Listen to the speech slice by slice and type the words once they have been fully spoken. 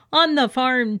On the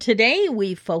farm today,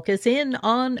 we focus in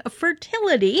on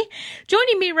fertility.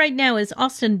 Joining me right now is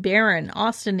Austin Barron.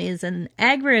 Austin is an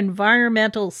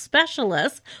agri-environmental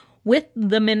specialist with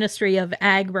the Ministry of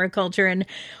Agriculture. And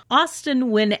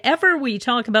Austin, whenever we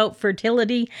talk about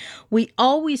fertility, we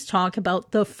always talk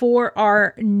about the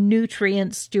 4R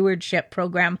Nutrient Stewardship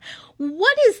Program.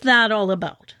 What is that all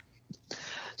about?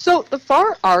 So the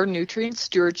 4R Nutrient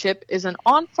Stewardship is an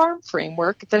on-farm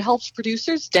framework that helps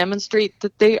producers demonstrate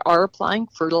that they are applying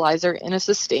fertilizer in a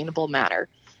sustainable manner.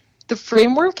 The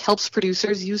framework helps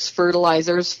producers use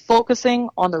fertilizers focusing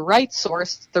on the right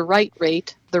source, the right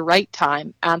rate, the right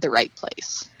time, and the right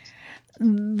place.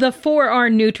 The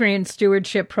 4R Nutrient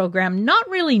Stewardship Program, not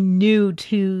really new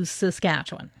to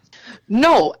Saskatchewan.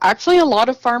 No, actually a lot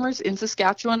of farmers in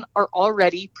Saskatchewan are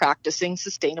already practicing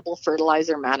sustainable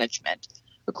fertilizer management.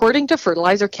 According to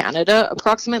Fertilizer Canada,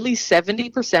 approximately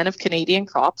 70% of Canadian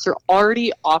crops are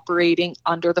already operating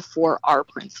under the 4R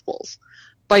principles.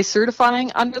 By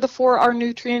certifying under the 4R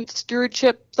nutrient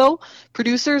stewardship, though,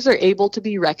 producers are able to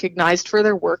be recognized for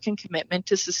their work and commitment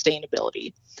to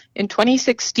sustainability. In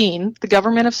 2016, the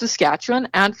Government of Saskatchewan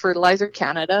and Fertilizer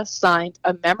Canada signed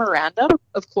a memorandum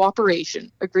of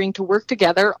cooperation, agreeing to work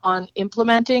together on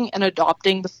implementing and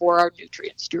adopting the 4R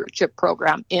nutrient stewardship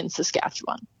program in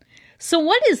Saskatchewan. So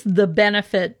what is the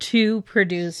benefit to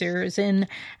producers in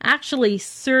actually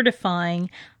certifying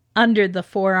under the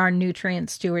 4R Nutrient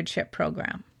Stewardship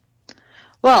Program?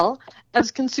 Well,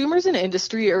 as consumers and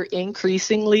industry are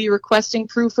increasingly requesting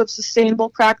proof of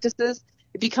sustainable practices,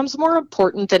 it becomes more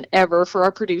important than ever for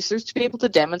our producers to be able to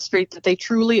demonstrate that they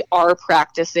truly are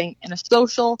practicing in a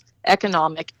social,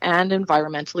 economic, and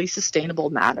environmentally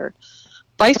sustainable manner.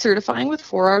 By certifying with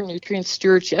 4R Nutrient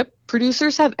Stewardship,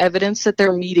 producers have evidence that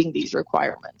they're meeting these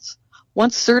requirements.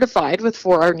 Once certified with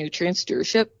 4R Nutrient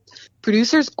Stewardship,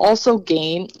 producers also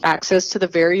gain access to the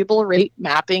variable rate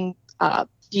mapping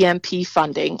BMP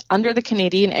funding under the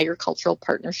Canadian Agricultural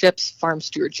Partnerships Farm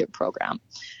Stewardship Program.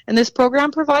 And this program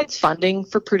provides funding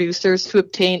for producers to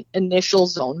obtain initial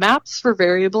zone maps for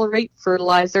variable rate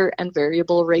fertilizer and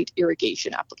variable rate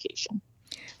irrigation application.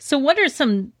 So what are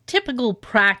some typical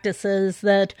practices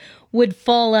that would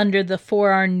fall under the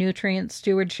 4R Nutrient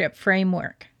Stewardship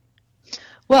Framework?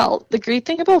 Well, the great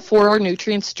thing about 4R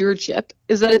Nutrient Stewardship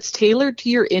is that it's tailored to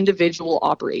your individual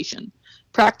operation.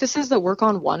 Practices that work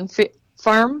on one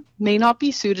farm may not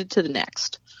be suited to the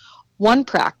next. One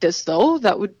practice, though,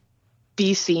 that would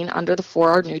be seen under the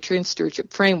 4R Nutrient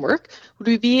Stewardship Framework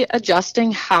would be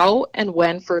adjusting how and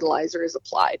when fertilizer is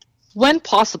applied. When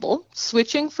possible,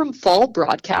 switching from fall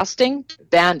broadcasting to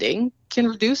banding can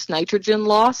reduce nitrogen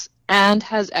loss and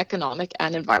has economic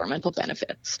and environmental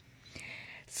benefits.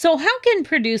 So how can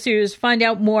producers find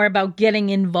out more about getting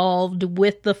involved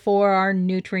with the 4R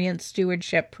Nutrient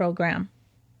Stewardship Program?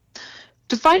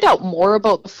 To find out more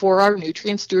about the 4R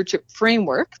Nutrient Stewardship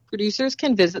Framework, producers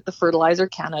can visit the Fertilizer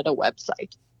Canada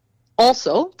website.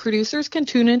 Also, producers can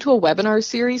tune into a webinar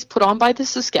series put on by the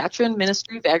Saskatchewan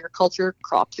Ministry of Agriculture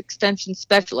Crops Extension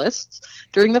Specialists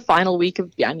during the final week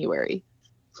of January.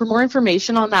 For more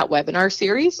information on that webinar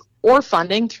series or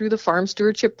funding through the Farm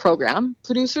Stewardship Program,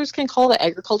 producers can call the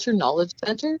Agriculture Knowledge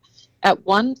Centre at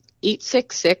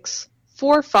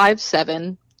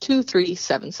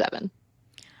 1-866-457-2377.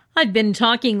 I've been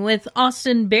talking with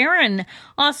Austin Barron.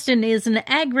 Austin is an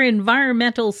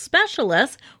agri-environmental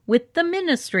specialist with the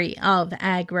Ministry of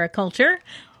Agriculture.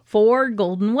 For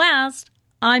Golden West,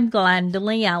 I'm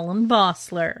Glendalee Allen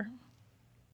Bossler.